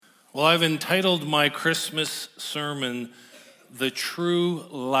Well, I've entitled my Christmas sermon, The True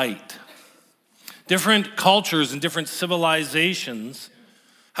Light. Different cultures and different civilizations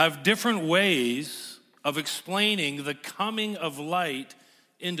have different ways of explaining the coming of light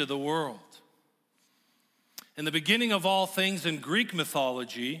into the world. In the beginning of all things in Greek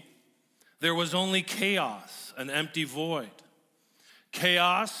mythology, there was only chaos, an empty void.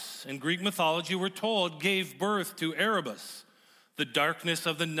 Chaos, in Greek mythology, we're told, gave birth to Erebus, the darkness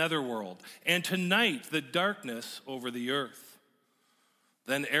of the netherworld, and to night, the darkness over the earth.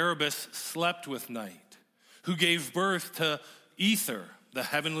 Then Erebus slept with night, who gave birth to ether, the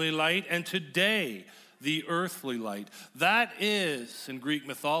heavenly light, and to day, the earthly light. That is, in Greek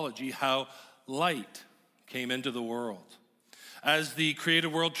mythology, how light came into the world. As the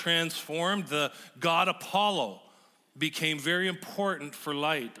created world transformed, the god Apollo became very important for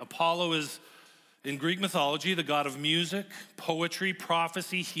light. Apollo is, in Greek mythology, the god of music, poetry,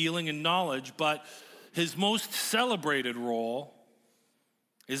 prophecy, healing, and knowledge, but his most celebrated role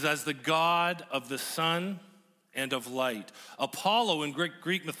is as the god of the sun and of light. Apollo in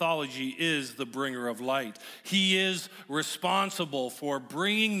Greek mythology is the bringer of light. He is responsible for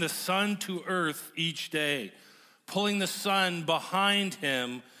bringing the sun to earth each day, pulling the sun behind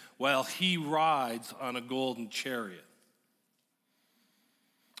him while he rides on a golden chariot.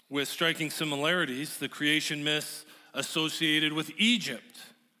 With striking similarities, the creation myths associated with Egypt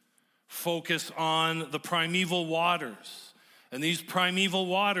focus on the primeval waters. And these primeval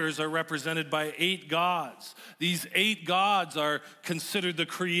waters are represented by 8 gods. These 8 gods are considered the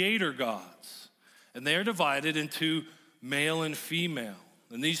creator gods. And they are divided into male and female.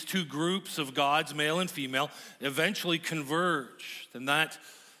 And these 2 groups of gods, male and female, eventually converged. And that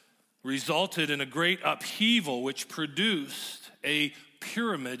resulted in a great upheaval which produced a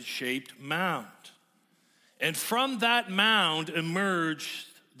pyramid-shaped mound. And from that mound emerged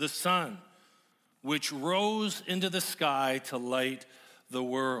the sun, which rose into the sky to light the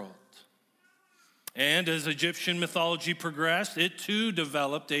world. And as Egyptian mythology progressed, it too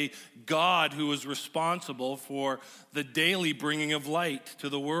developed a god who was responsible for the daily bringing of light to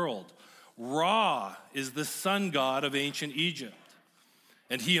the world. Ra is the sun god of ancient Egypt.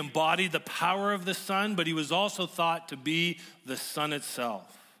 And he embodied the power of the sun, but he was also thought to be the sun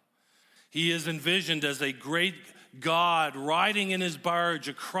itself. He is envisioned as a great God riding in his barge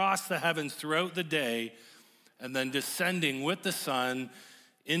across the heavens throughout the day and then descending with the sun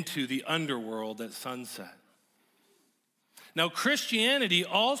into the underworld at sunset. Now, Christianity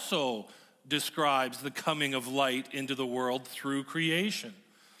also describes the coming of light into the world through creation.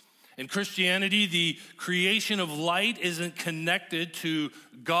 In Christianity, the creation of light isn't connected to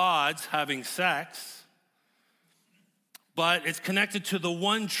gods having sex, but it's connected to the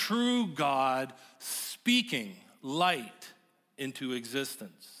one true God speaking light into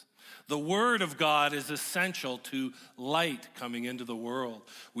existence. The Word of God is essential to light coming into the world.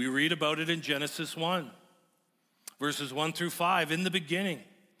 We read about it in Genesis 1, verses 1 through 5. In the beginning,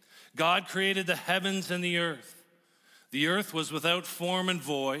 God created the heavens and the earth. The earth was without form and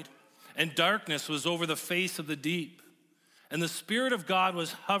void, and darkness was over the face of the deep. And the Spirit of God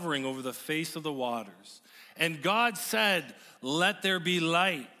was hovering over the face of the waters. And God said, "Let there be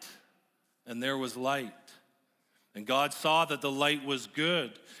light." And there was light. And God saw that the light was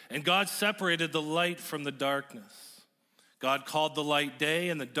good. And God separated the light from the darkness. God called the light day,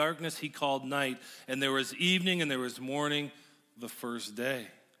 and the darkness he called night. And there was evening and there was morning the first day.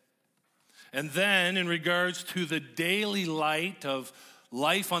 And then, in regards to the daily light of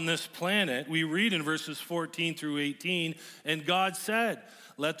life on this planet, we read in verses 14 through 18, and God said,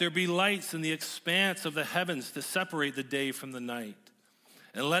 "Let there be lights in the expanse of the heavens to separate the day from the night.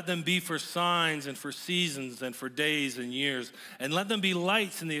 And let them be for signs and for seasons and for days and years. And let them be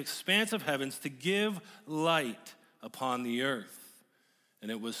lights in the expanse of heavens to give light upon the earth." And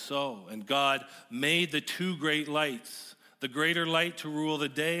it was so. And God made the 2 great lights, the greater light to rule the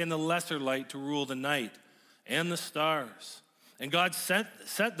day and the lesser light to rule the night, and the stars. And God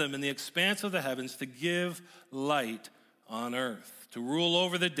set them in the expanse of the heavens to give light on earth, to rule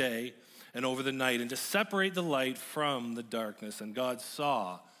over the day and over the night, and to separate the light from the darkness. And God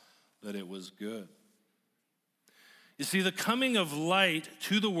saw that it was good. You see, the coming of light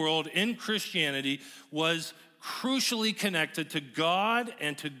to the world in Christianity was crucially connected to God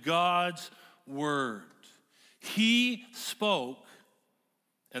and to God's word. He spoke,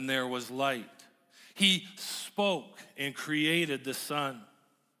 and there was light. He spoke and created the sun.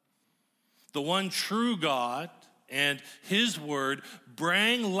 The one true God and his word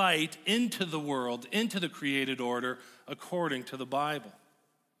bring light into the world, into the created order, according to the Bible.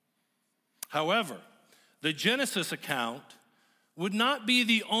 However, the Genesis account would not be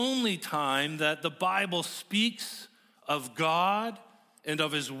the only time that the Bible speaks of God and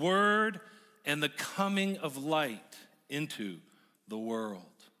of his word and the coming of light into the world.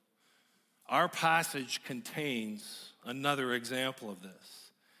 Our passage contains another example of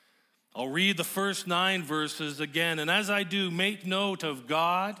this. I'll read the first 9 verses again, and as I do, make note of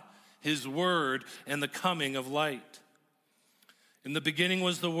God, his word, and the coming of light. In the beginning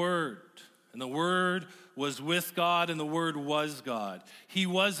was the Word, and the Word was with God, and the Word was God. He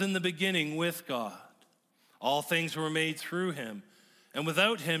was in the beginning with God. All things were made through him, and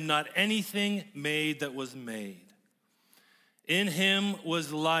without him not anything made that was made. In him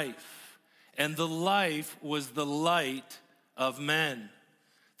was life, and the life was the light of men.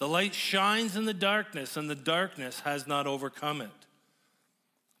 The light shines in the darkness, and the darkness has not overcome it.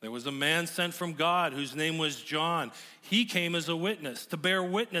 There was a man sent from God whose name was John. He came as a witness, to bear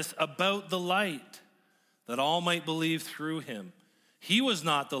witness about the light, that all might believe through him. He was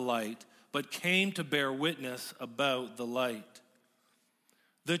not the light, but came to bear witness about the light.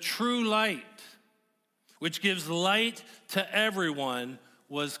 The true light, which gives light to everyone,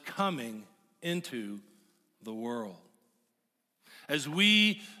 was coming into the world. As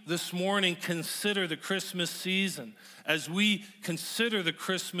we this morning consider the Christmas season, as we consider the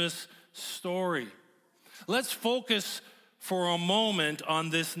Christmas story, let's focus for a moment on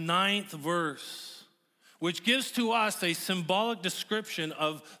this 9th verse, which gives to us a symbolic description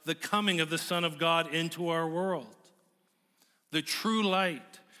of the coming of the Son of God into our world. The true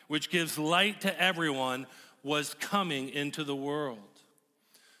light, which gives light to everyone, was coming into the world.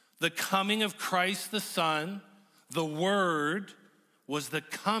 The coming of Christ the Son, the Word, was the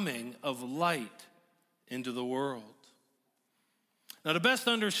coming of light into the world. Now, to best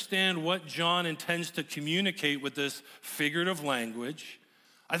understand what John intends to communicate with this figurative language,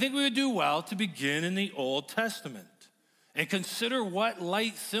 I think we would do well to begin in the Old Testament and consider what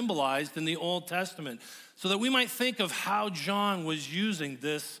light symbolized in the Old Testament so that we might think of how John was using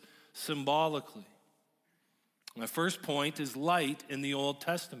this symbolically. My first point is light in the Old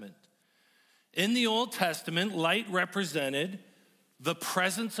Testament. In the Old Testament, light represented the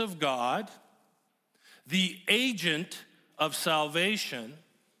presence of God, the agent of salvation,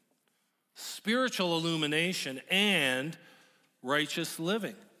 spiritual illumination, and righteous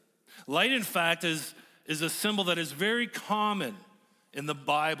living. Light, in fact, is a symbol that is very common in the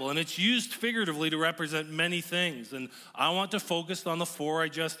Bible, and it's used figuratively to represent many things. And I want to focus on the 4 I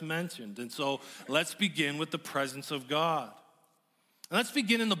just mentioned. And so let's begin with the presence of God. And let's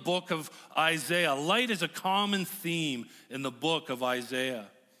begin in the book of Isaiah. Light is a common theme in the book of Isaiah.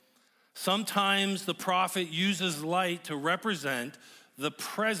 Sometimes the prophet uses light to represent the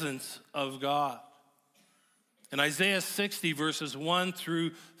presence of God. In Isaiah 60, verses 1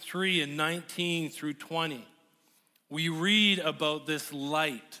 through 3 and 19 through 20, we read about this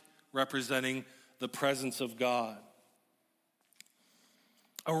light representing the presence of God.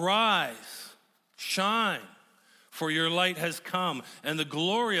 Arise, shine, for your light has come, and the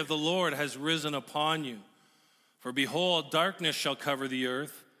glory of the Lord has risen upon you. For behold, darkness shall cover the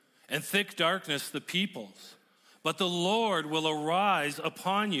earth, and thick darkness the peoples. But the Lord will arise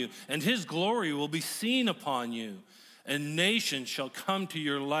upon you, and his glory will be seen upon you. And nations shall come to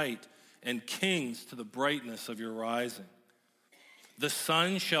your light, and kings to the brightness of your rising. The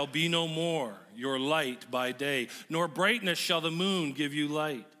sun shall be no more your light by day, nor brightness shall the moon give you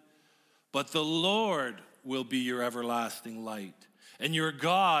light. But the Lord will be your everlasting light, and your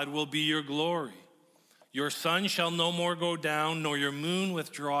God will be your glory. Your sun shall no more go down, nor your moon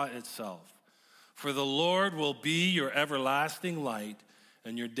withdraw itself. For the Lord will be your everlasting light,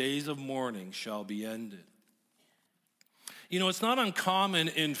 and your days of mourning shall be ended. You know, it's not uncommon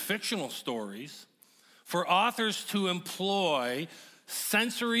in fictional stories for authors to employ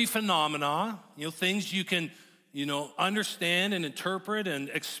sensory phenomena, things you can, understand and interpret and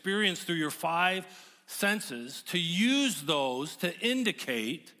experience through your 5 senses, to use those to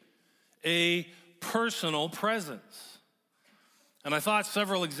indicate a personal presence. And I thought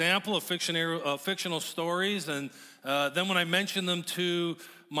several examples of fictional stories, and then when I mentioned them to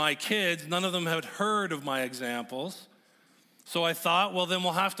my kids, none of them had heard of my examples. So I thought, well, then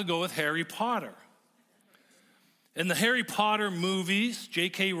we'll have to go with Harry Potter. In the Harry Potter movies,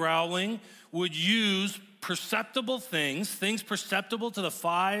 J.K. Rowling would use perceptible things perceptible to the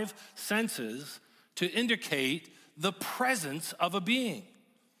 5 senses, to indicate the presence of a being.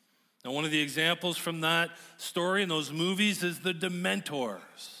 Now, one of the examples from that story in those movies is the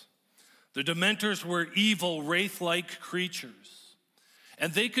Dementors. The Dementors were evil, wraith-like creatures,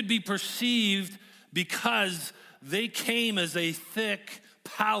 and they could be perceived because they came as a thick,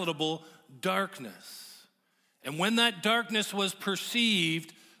 palatable darkness. And when that darkness was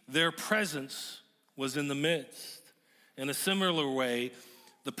perceived, their presence was in the midst. In a similar way,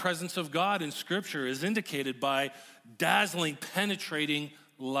 the presence of God in Scripture is indicated by dazzling, penetrating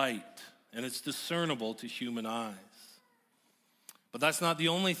light, and it's discernible to human eyes. But that's not the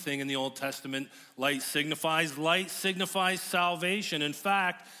only thing in the Old Testament light signifies. Light signifies salvation. In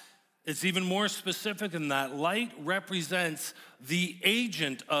fact, it's even more specific than that. Light represents the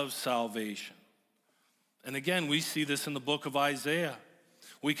agent of salvation. And again, we see this in the book of Isaiah.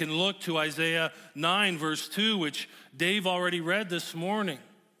 We can look to Isaiah 9, verse 2, which Dave already read this morning.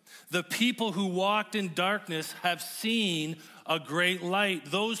 The people who walked in darkness have seen a great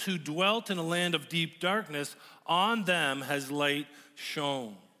light. Those who dwelt in a land of deep darkness, on them has light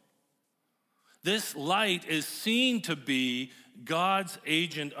shone. This light is seen to be God's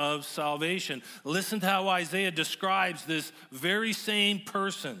agent of salvation. Listen to how Isaiah describes this very same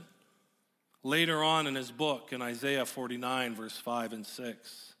person later on in his book, in Isaiah 49, verse 5 and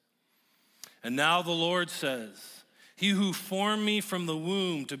 6. And now the Lord says, he who formed me from the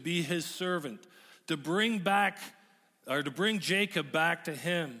womb to be his servant, to bring Jacob back to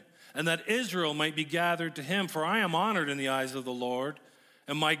him, and that Israel might be gathered to him. For I am honored in the eyes of the Lord,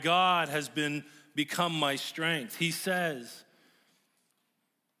 and my God has become my strength. He says,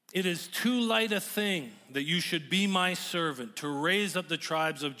 it is too light a thing that you should be my servant, to raise up the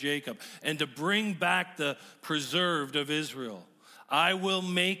tribes of Jacob and to bring back the preserved of Israel. I will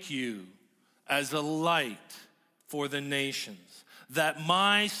make you as a light for the nations, that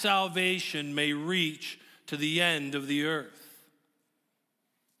my salvation may reach to the end of the earth.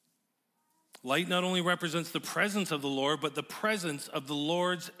 Light not only represents the presence of the Lord, but the presence of the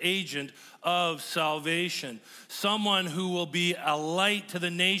Lord's agent of salvation. Someone who will be a light to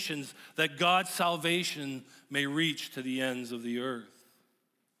the nations, that God's salvation may reach to the ends of the earth.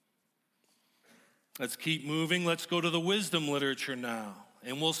 Let's keep moving. Let's go to the wisdom literature now.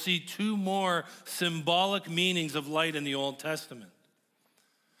 And we'll see two more symbolic meanings of light in the Old Testament.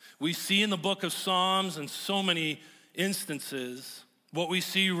 We see in the book of Psalms and so many instances what we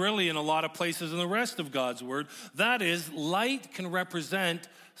see really in a lot of places in the rest of God's word. That is, light can represent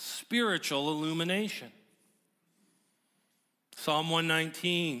spiritual illumination. Psalm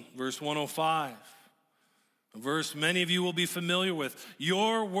 119, verse 105. A verse many of you will be familiar with.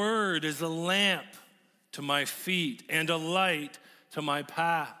 Your word is a lamp to my feet and a light to my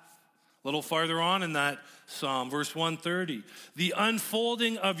path. A little farther on in that psalm, verse 130. The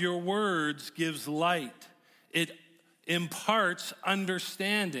unfolding of your words gives light. It imparts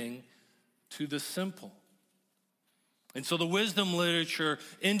understanding to the simple. And so the wisdom literature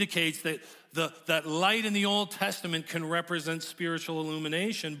indicates that that light in the Old Testament can represent spiritual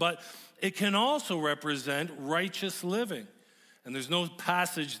illumination, but it can also represent righteous living. And there's no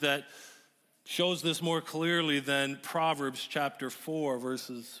passage that shows this more clearly than Proverbs chapter 4,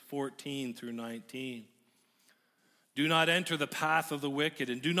 verses 14 through 19. Do not enter the path of the wicked,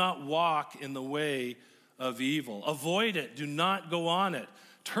 and do not walk in the way of evil. Avoid it, do not go on it.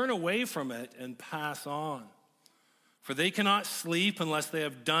 Turn away from it and pass on. For they cannot sleep unless they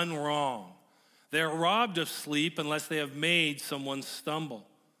have done wrong. They are robbed of sleep unless they have made someone stumble.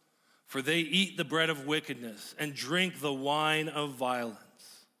 For they eat the bread of wickedness and drink the wine of violence.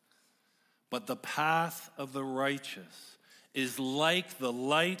 But the path of the righteous is like the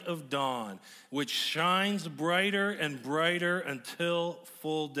light of dawn, which shines brighter and brighter until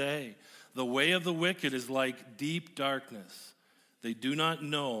full day. The way of the wicked is like deep darkness. They do not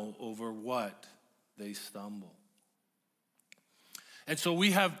know over what they stumble. And so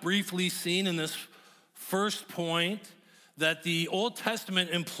we have briefly seen in this first point that the Old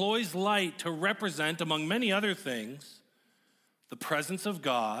Testament employs light to represent, among many other things, the presence of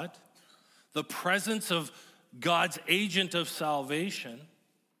God, the presence of God's agent of salvation,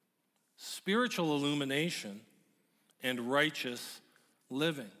 spiritual illumination, and righteous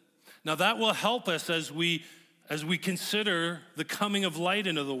living. Now that will help us as we consider the coming of light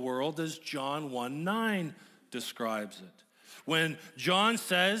into the world, as John 1:9 describes it. When John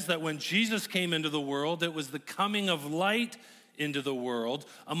says that when Jesus came into the world, it was the coming of light into the world.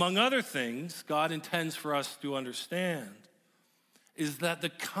 Among other things, God intends for us to understand is that the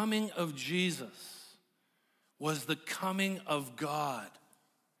coming of Jesus was the coming of God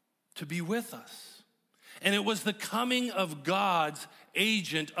to be with us. And it was the coming of God's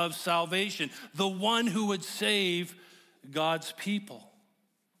agent of salvation, the one who would save God's people.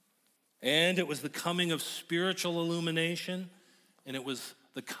 And it was the coming of spiritual illumination, and it was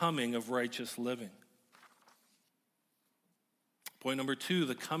the coming of righteous living. Point number 2,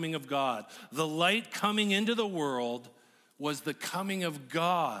 the coming of God. The light coming into the world was the coming of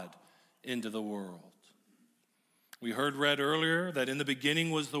God into the world. We heard read earlier that in the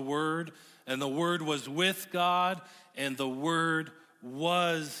beginning was the Word, and the Word was with God, and the Word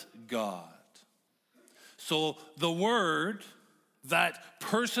was God. So the Word, that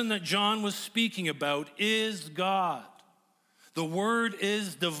person that John was speaking about, is God. The Word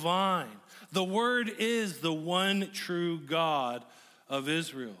is divine. The Word is the one true God of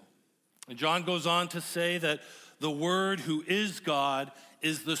Israel. And John goes on to say that the Word, who is God,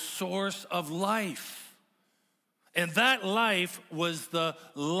 is the source of life. And that life was the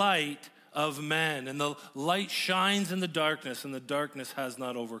light of men. And the light shines in the darkness, and the darkness has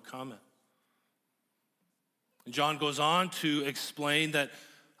not overcome it. And John goes on to explain that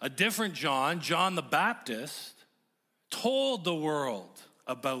a different John, John the Baptist, told the world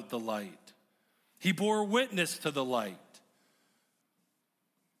about the light. He bore witness to the light.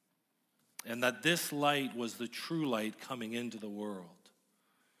 And that this light was the true light coming into the world.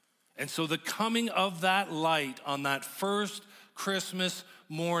 And so the coming of that light on that first Christmas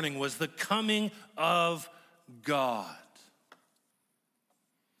morning was the coming of God.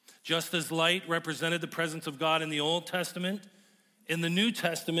 Just as light represented the presence of God in the Old Testament, in the New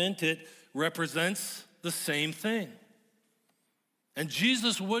Testament it represents the same thing. And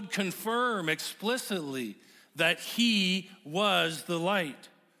Jesus would confirm explicitly that he was the light.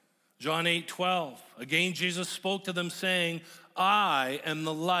 John 8:12. Again, Jesus spoke to them saying, I am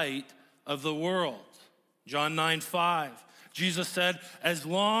the light of the world. John 9:5. Jesus said, as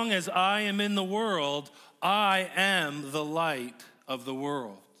long as I am in the world, I am the light of the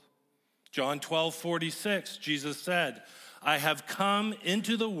world. John 12:46. Jesus said, I have come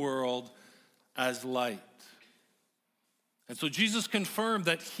into the world as light. And so Jesus confirmed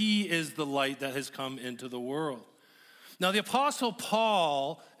that he is the light that has come into the world. Now, the Apostle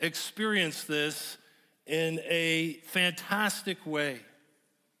Paul experienced this in a fantastic way.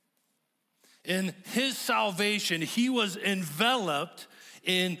 In his salvation, he was enveloped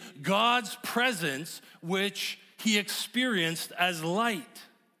in God's presence, which he experienced as light.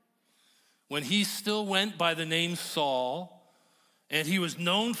 When he still went by the name Saul, and he was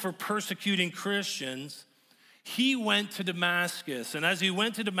known for persecuting Christians, he went to Damascus, and as he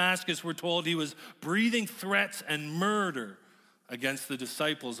went to Damascus, we're told he was breathing threats and murder against the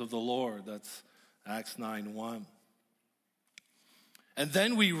disciples of the Lord. That's Acts 9:1. And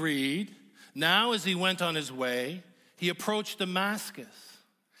then we read, now as he went on his way, he approached Damascus,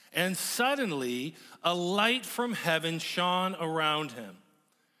 and suddenly a light from heaven shone around him.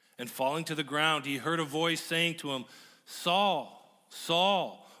 And falling to the ground, he heard a voice saying to him, Saul,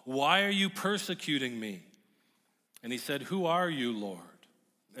 Saul, why are you persecuting me? And he said, who are you, Lord?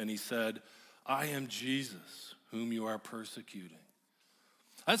 And he said, I am Jesus, whom you are persecuting.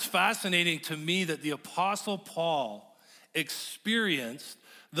 That's fascinating to me that the Apostle Paul experienced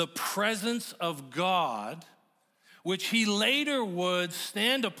the presence of God, which he later would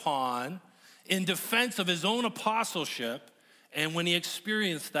stand upon in defense of his own apostleship. And when he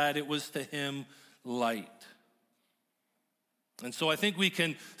experienced that, it was to him light. And so I think we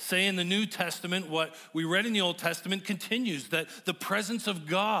can say in the New Testament what we read in the Old Testament continues, that the presence of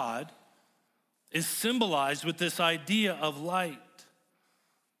God is symbolized with this idea of light.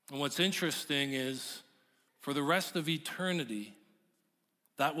 And what's interesting is for the rest of eternity,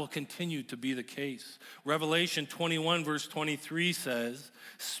 that will continue to be the case. Revelation 21 verse 23 says,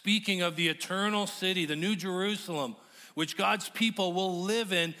 speaking of the eternal city, the New Jerusalem, which God's people will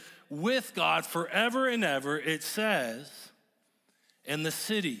live in with God forever and ever, it says, and the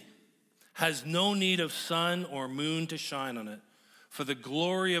city has no need of sun or moon to shine on it, for the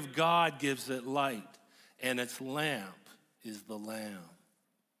glory of God gives it light, and its lamp is the Lamb.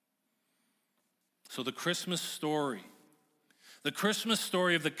 So the Christmas story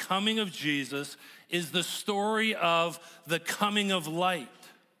of the coming of Jesus is the story of the coming of light.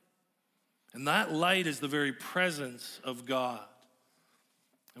 And that light is the very presence of God.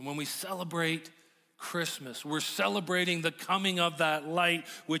 And when we celebrate Christmas, we're celebrating the coming of that light,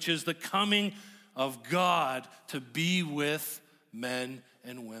 which is the coming of God to be with men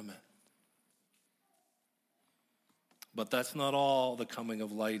and women. But that's not all the coming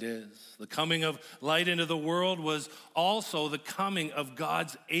of light is. The coming of light into the world was also the coming of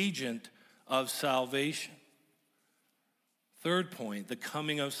God's agent of salvation. Third point, the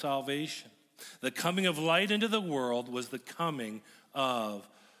coming of salvation. The coming of light into the world was the coming of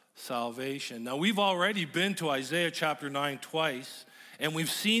salvation. Now, we've already been to Isaiah chapter 9 twice, and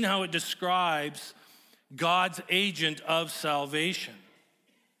we've seen how it describes God's agent of salvation.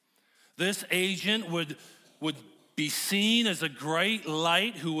 This agent would be seen as a great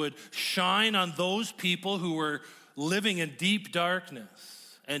light who would shine on those people who were living in deep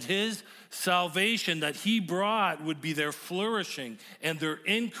darkness. and his salvation that he brought would be their flourishing and their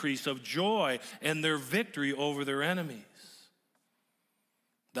increase of joy and their victory over their enemies.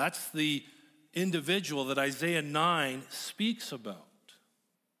 That's the individual that Isaiah 9 speaks about.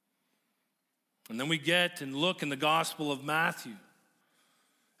 And then we get and look in the Gospel of Matthew.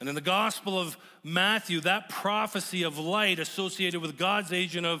 And in the Gospel of Matthew, that prophecy of light associated with God's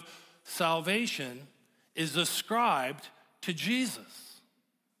agent of salvation is ascribed to Jesus.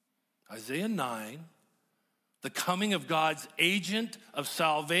 Isaiah 9, the coming of God's agent of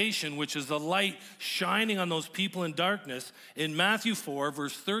salvation, which is the light shining on those people in darkness, in Matthew 4,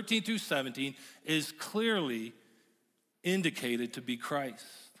 verse 13 through 17, is clearly indicated to be Christ.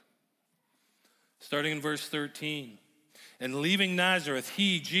 Starting in verse 13, and leaving Nazareth,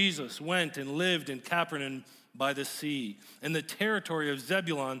 he, Jesus, went and lived in Capernaum by the sea, in the territory of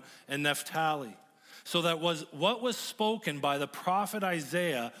Zebulun and Naphtali, so that what was spoken by the prophet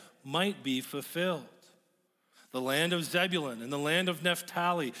Isaiah might be fulfilled. The land of Zebulun and the land of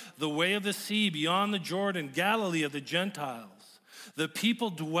Naphtali, the way of the sea beyond the Jordan, Galilee of the Gentiles. The people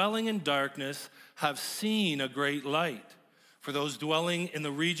dwelling in darkness have seen a great light. For those dwelling in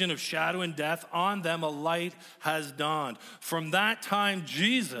the region of shadow and death, on them a light has dawned. From that time,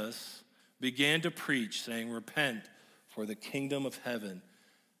 Jesus began to preach, saying, repent, for the kingdom of heaven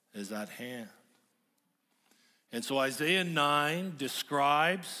is at hand. And so Isaiah 9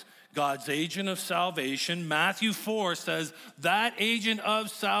 describes God's agent of salvation. Matthew 4 says that agent of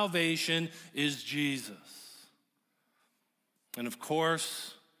salvation is Jesus. And of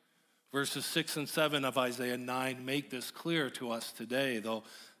course, verses 6 and 7 of Isaiah 9 make this clear to us today, though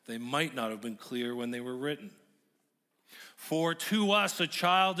they might not have been clear when they were written. For to us a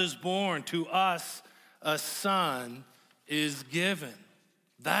child is born, to us a son is given.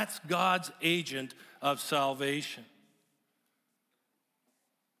 That's God's agent of salvation.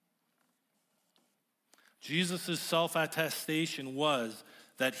 Jesus' self-attestation was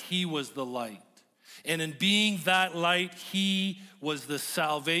that he was the light. And in being that light, he was the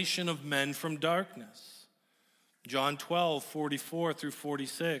salvation of men from darkness. John 12, 44 through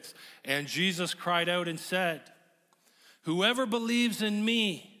 46. And Jesus cried out and said, whoever believes in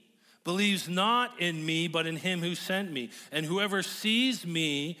me, believes not in me, but in him who sent me. And whoever sees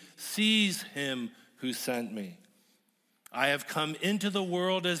me, sees him who sent me. I have come into the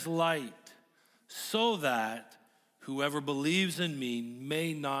world as light, so that whoever believes in me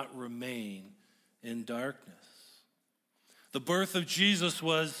may not remain in darkness. The birth of Jesus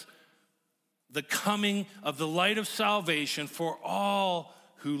was the coming of the light of salvation for all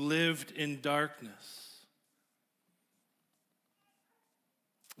who lived in darkness.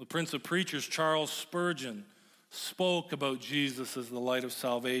 The Prince of Preachers, Charles Spurgeon, spoke about Jesus as the light of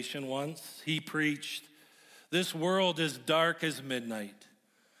salvation once. He preached, this world is dark as midnight.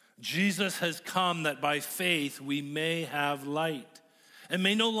 Jesus has come that by faith we may have light and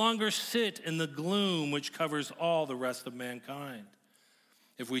may no longer sit in the gloom which covers all the rest of mankind.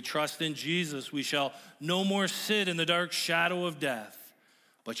 If we trust in Jesus, we shall no more sit in the dark shadow of death,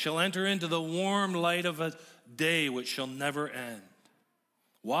 but shall enter into the warm light of a day which shall never end.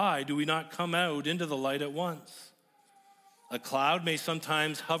 Why do we not come out into the light at once? A cloud may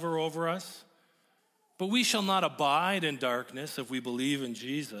sometimes hover over us, but we shall not abide in darkness if we believe in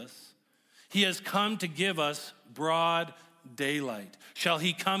Jesus. He has come to give us broad daylight. Shall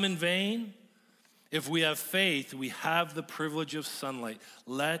he come in vain? If we have faith, we have the privilege of sunlight.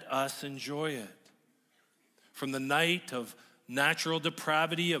 Let us enjoy it. From the night of natural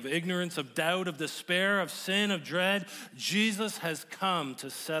depravity, of ignorance, of doubt, of despair, of sin, of dread, Jesus has come to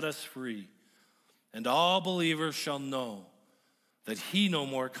set us free. And all believers shall know that he no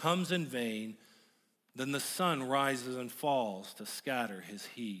more comes in vain, then the sun rises and falls to scatter his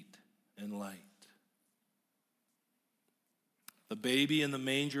heat and light. The baby in the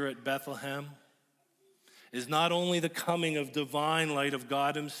manger at Bethlehem is not only the coming of divine light of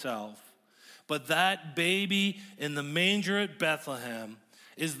God himself, but that baby in the manger at Bethlehem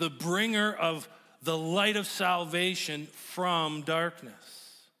is the bringer of the light of salvation from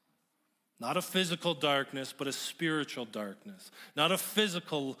darkness. Not a physical darkness, but a spiritual darkness. Not a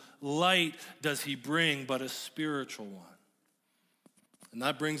physical light does he bring, but a spiritual one. And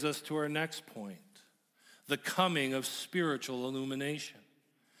that brings us to our next point, the coming of spiritual illumination.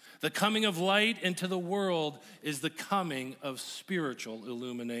 The coming of light into the world is the coming of spiritual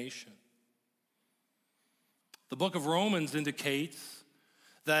illumination. The book of Romans indicates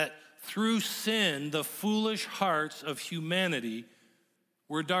that through sin, the foolish hearts of humanity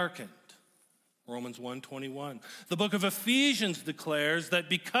were darkened. Romans 1:21. The book of Ephesians declares that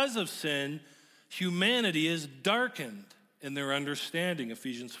because of sin, humanity is darkened in their understanding,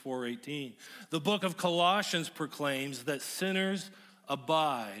 Ephesians 4:18. The book of Colossians proclaims that sinners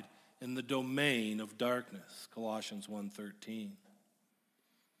abide in the domain of darkness, Colossians 1:13.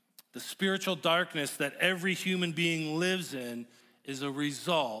 The spiritual darkness that every human being lives in is a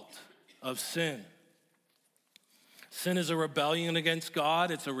result of sin. Sin is a rebellion against God.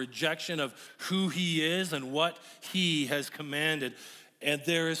 It's a rejection of who he is and what he has commanded. And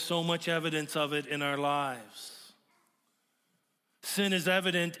there is so much evidence of it in our lives. Sin is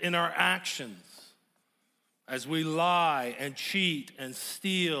evident in our actions as we lie and cheat and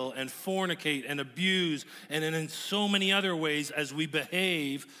steal and fornicate and abuse, and in so many other ways as we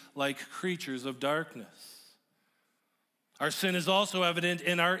behave like creatures of darkness. Our sin is also evident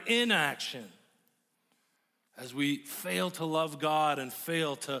in our inaction as we fail to love God and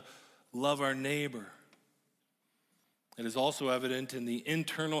fail to love our neighbor. It is also evident in the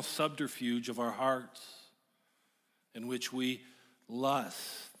internal subterfuge of our hearts, in which we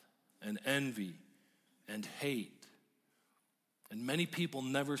lust and envy and hate. And many people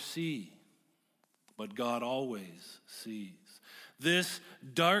never see, but God always sees. This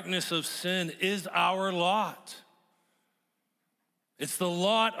darkness of sin is our lot. It's the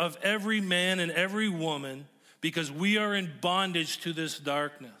lot of every man and every woman, because we are in bondage to this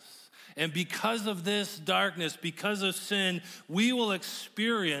darkness. And because of this darkness, because of sin, we will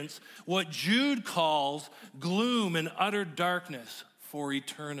experience what Jude calls gloom and utter darkness for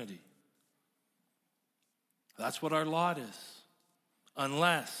eternity. That's what our lot is,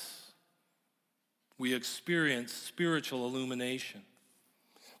 unless we experience spiritual illumination.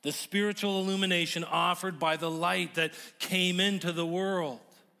 The spiritual illumination offered by the light that came into the world.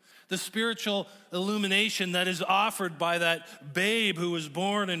 The spiritual illumination that is offered by that babe who was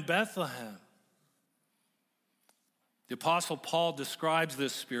born in Bethlehem. The Apostle Paul describes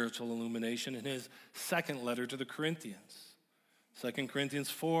this spiritual illumination in his second letter to the Corinthians. 2 Corinthians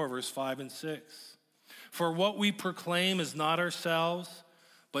 4, verse 5 and 6. For what we proclaim is not ourselves,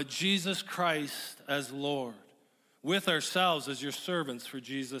 but Jesus Christ as Lord, with ourselves as your servants for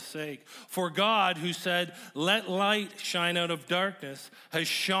Jesus' sake. For God, who said, let light shine out of darkness, has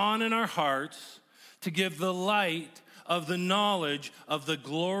shone in our hearts to give the light of the knowledge of the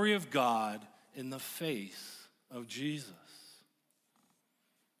glory of God in the face of Jesus.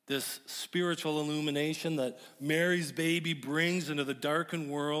 This spiritual illumination that Mary's baby brings into the darkened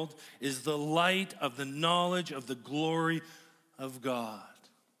world is the light of the knowledge of the glory of God.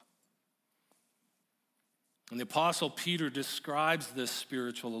 And the Apostle Peter describes this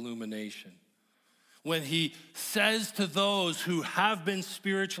spiritual illumination when he says to those who have been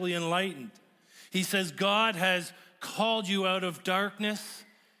spiritually enlightened, he says, God has called you out of darkness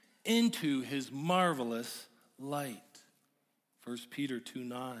into his marvelous light. 1 Peter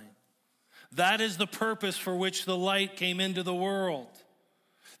 2:9. That is the purpose for which the light came into the world.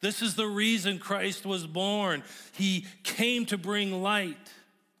 This is the reason Christ was born. He came to bring light.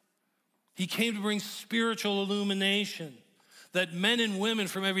 He came to bring spiritual illumination, that men and women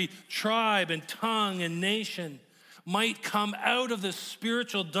from every tribe and tongue and nation might come out of the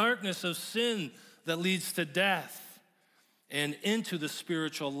spiritual darkness of sin that leads to death and into the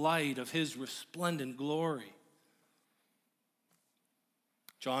spiritual light of his resplendent glory.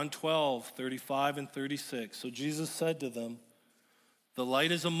 John 12, 35 and 36. So Jesus said to them, the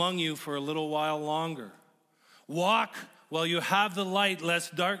light is among you for a little while longer. Walk while you have the light,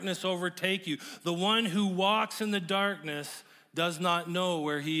 lest darkness overtake you. The one who walks in the darkness does not know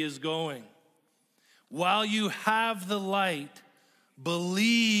where he is going. While you have the light,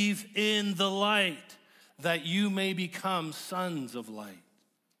 believe in the light, that you may become sons of light.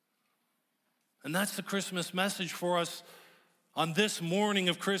 And that's the Christmas message for us on this morning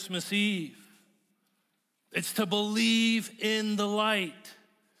of Christmas Eve. It's to believe in the light,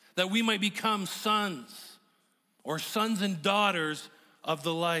 that we might become sons or sons and daughters of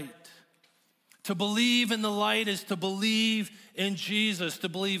the light. To believe in the light is to believe in Jesus, to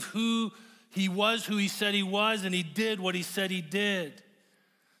believe who he was, who he said he was, and he did what he said he did.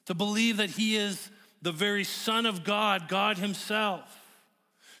 To believe that he is the very Son of God, God himself,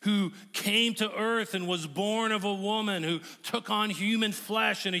 who came to earth and was born of a woman, who took on human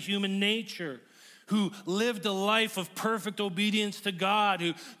flesh and a human nature, who lived a life of perfect obedience to God,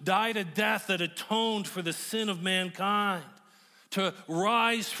 who died a death that atoned for the sin of mankind, to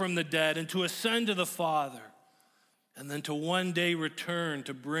rise from the dead and to ascend to the Father, and then to one day return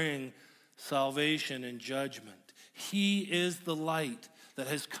to bring salvation and judgment. He is the light that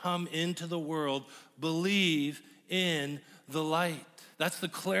has come into the world. Believe in the light. That's the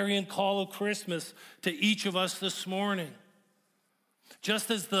clarion call of Christmas to each of us this morning.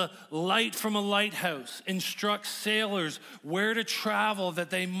 Just as the light from a lighthouse instructs sailors where to travel that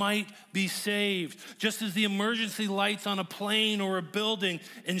they might be saved, just as the emergency lights on a plane or a building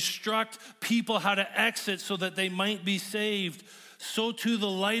instruct people how to exit so that they might be saved, so too the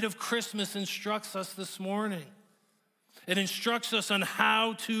light of Christmas instructs us this morning. It instructs us on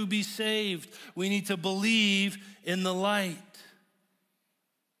how to be saved. We need to believe in the light.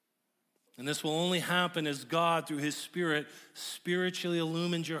 And this will only happen as God, through his Spirit, spiritually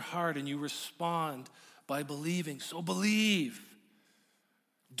illumines your heart and you respond by believing. So believe.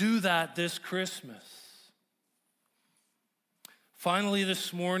 Do that this Christmas. Finally,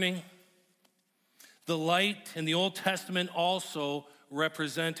 this morning, the light in the Old Testament also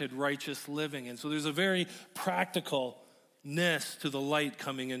represented righteous living. And so there's a very practicalness to the light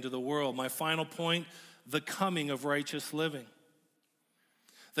coming into the world. My final point, the coming of righteous living.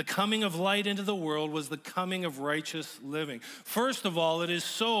 The coming of light into the world was the coming of righteous living. First of all, it is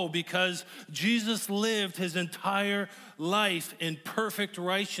so because Jesus lived his entire life in perfect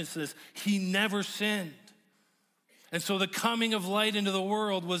righteousness. He never sinned. And so the coming of light into the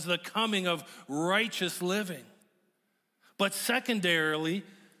world was the coming of righteous living. But secondarily,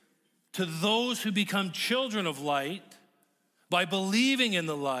 to those who become children of light, by believing in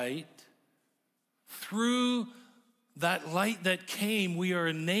the light, through that light that came, we are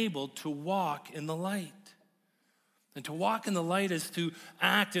enabled to walk in the light. And to walk in the light is to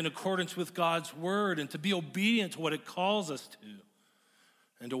act in accordance with God's word and to be obedient to what it calls us to.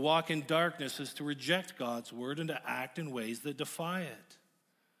 And to walk in darkness is to reject God's word and to act in ways that defy it.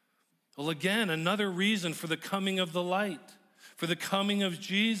 Well, again, another reason for the coming of the light, for the coming of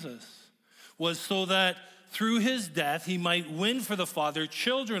Jesus, was so that through his death he might win for the Father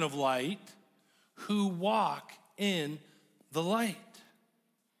children of light who walk in the light.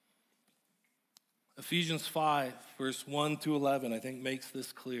 Ephesians 5, verse 1 through 11, I think makes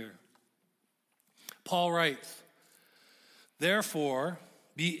this clear. Paul writes, "Therefore,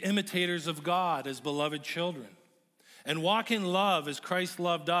 be imitators of God as beloved children, and walk in love as Christ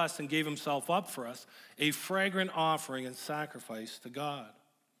loved us and gave himself up for us, a fragrant offering and sacrifice to God.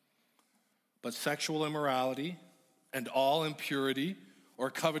 But sexual immorality and all impurity or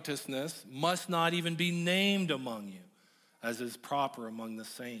covetousness must not even be named among you, as is proper among the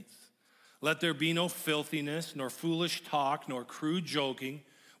saints. Let there be no filthiness, nor foolish talk, nor crude joking,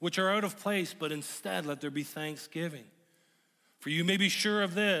 which are out of place, but instead let there be thanksgiving. For you may be sure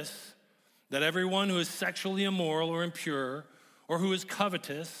of this, that everyone who is sexually immoral or impure, or who is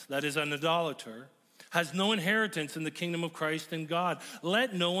covetous, that is an idolater, has no inheritance in the kingdom of Christ and God.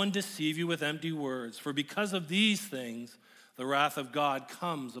 Let no one deceive you with empty words, for because of these things, the wrath of God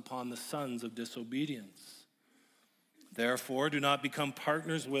comes upon the sons of disobedience. Therefore, do not become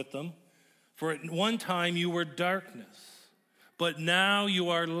partners with them, for at one time you were darkness, but now you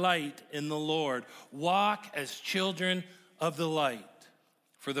are light in the Lord. Walk as children of the light,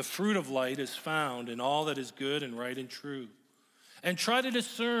 for the fruit of light is found in all that is good and right and true. And try to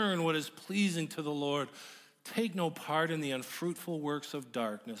discern what is pleasing to the Lord. Take no part in the unfruitful works of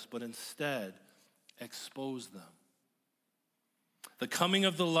darkness, but instead expose them." The coming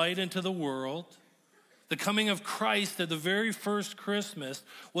of the light into the world, the coming of Christ at the very first Christmas,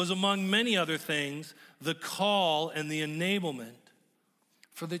 was among many other things the call and the enablement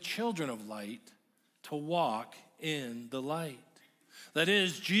for the children of light to walk in the light. That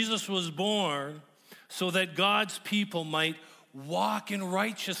is, Jesus was born so that God's people might walk in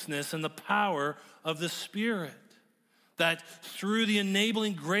righteousness and the power of the Spirit. That through the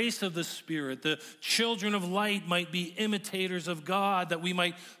enabling grace of the Spirit, the children of light might be imitators of God, that we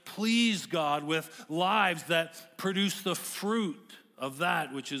might please God with lives that produce the fruit of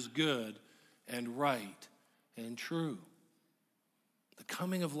that which is good and right and true. The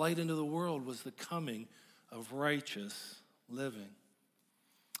coming of light into the world was the coming of righteous living.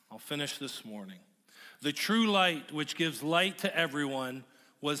 I'll finish this morning. The true light, which gives light to everyone,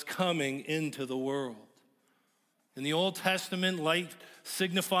 was coming into the world. In the Old Testament, light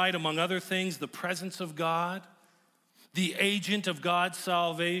signified, among other things, the presence of God, the agent of God's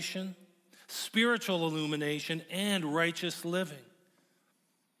salvation, spiritual illumination, and righteous living.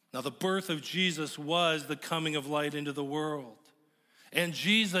 Now, the birth of Jesus was the coming of light into the world. And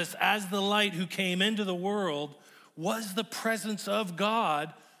Jesus, as the light who came into the world, was the presence of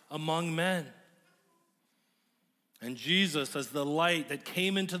God among men. And Jesus, as the light that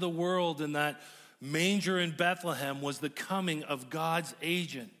came into the world in that manger in Bethlehem, was the coming of God's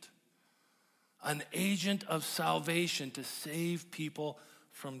agent, an agent of salvation to save people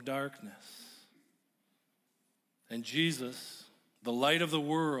from darkness. And Jesus, the light of the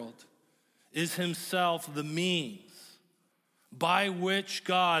world, is himself the means by which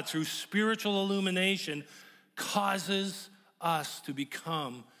God, through spiritual illumination, causes us to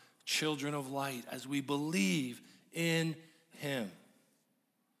become children of light as we believe in him.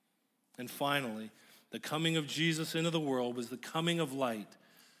 And finally, the coming of Jesus into the world was the coming of light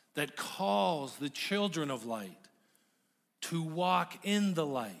that calls the children of light to walk in the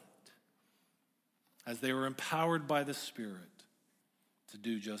light as they were empowered by the Spirit to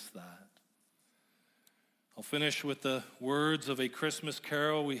do just that. I'll finish with the words of a Christmas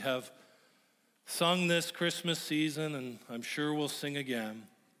carol we have sung this Christmas season, and I'm sure we'll sing again.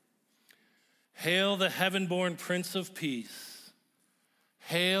 Hail the heaven-born Prince of Peace.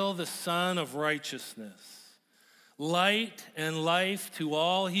 Hail the Son of Righteousness. Light and life to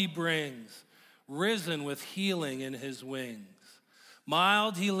all he brings, risen with healing in his wings.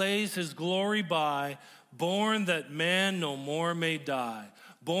 Mild he lays his glory by, born that man no more may die.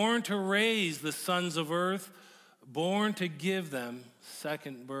 Born to raise the sons of earth, born to give them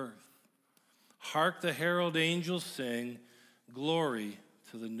second birth. Hark the herald angels sing, glory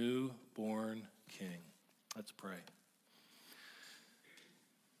to the newborn King. Let's pray.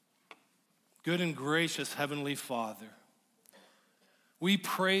 Good and gracious Heavenly Father, we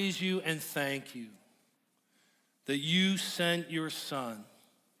praise you and thank you that you sent your Son.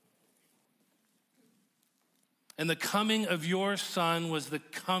 And the coming of your Son was the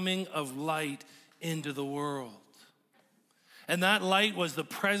coming of light into the world. And that light was the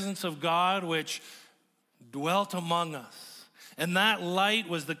presence of God which dwelt among us. And that light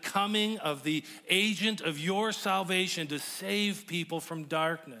was the coming of the agent of your salvation to save people from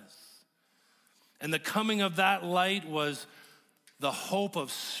darkness. And the coming of that light was the hope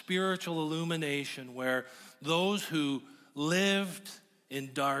of spiritual illumination, where those who lived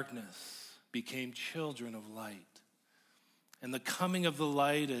in darkness became children of light. And the coming of the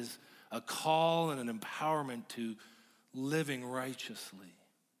light is a call and an empowerment to living righteously.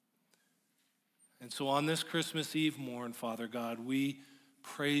 And so on this Christmas Eve morn, Father God, we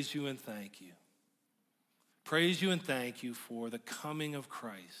praise you and thank you. Praise you and thank you for the coming of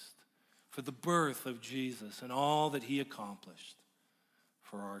Christ, for the birth of Jesus and all that he accomplished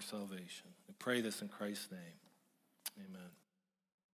for our salvation. We pray this in Christ's name. Amen.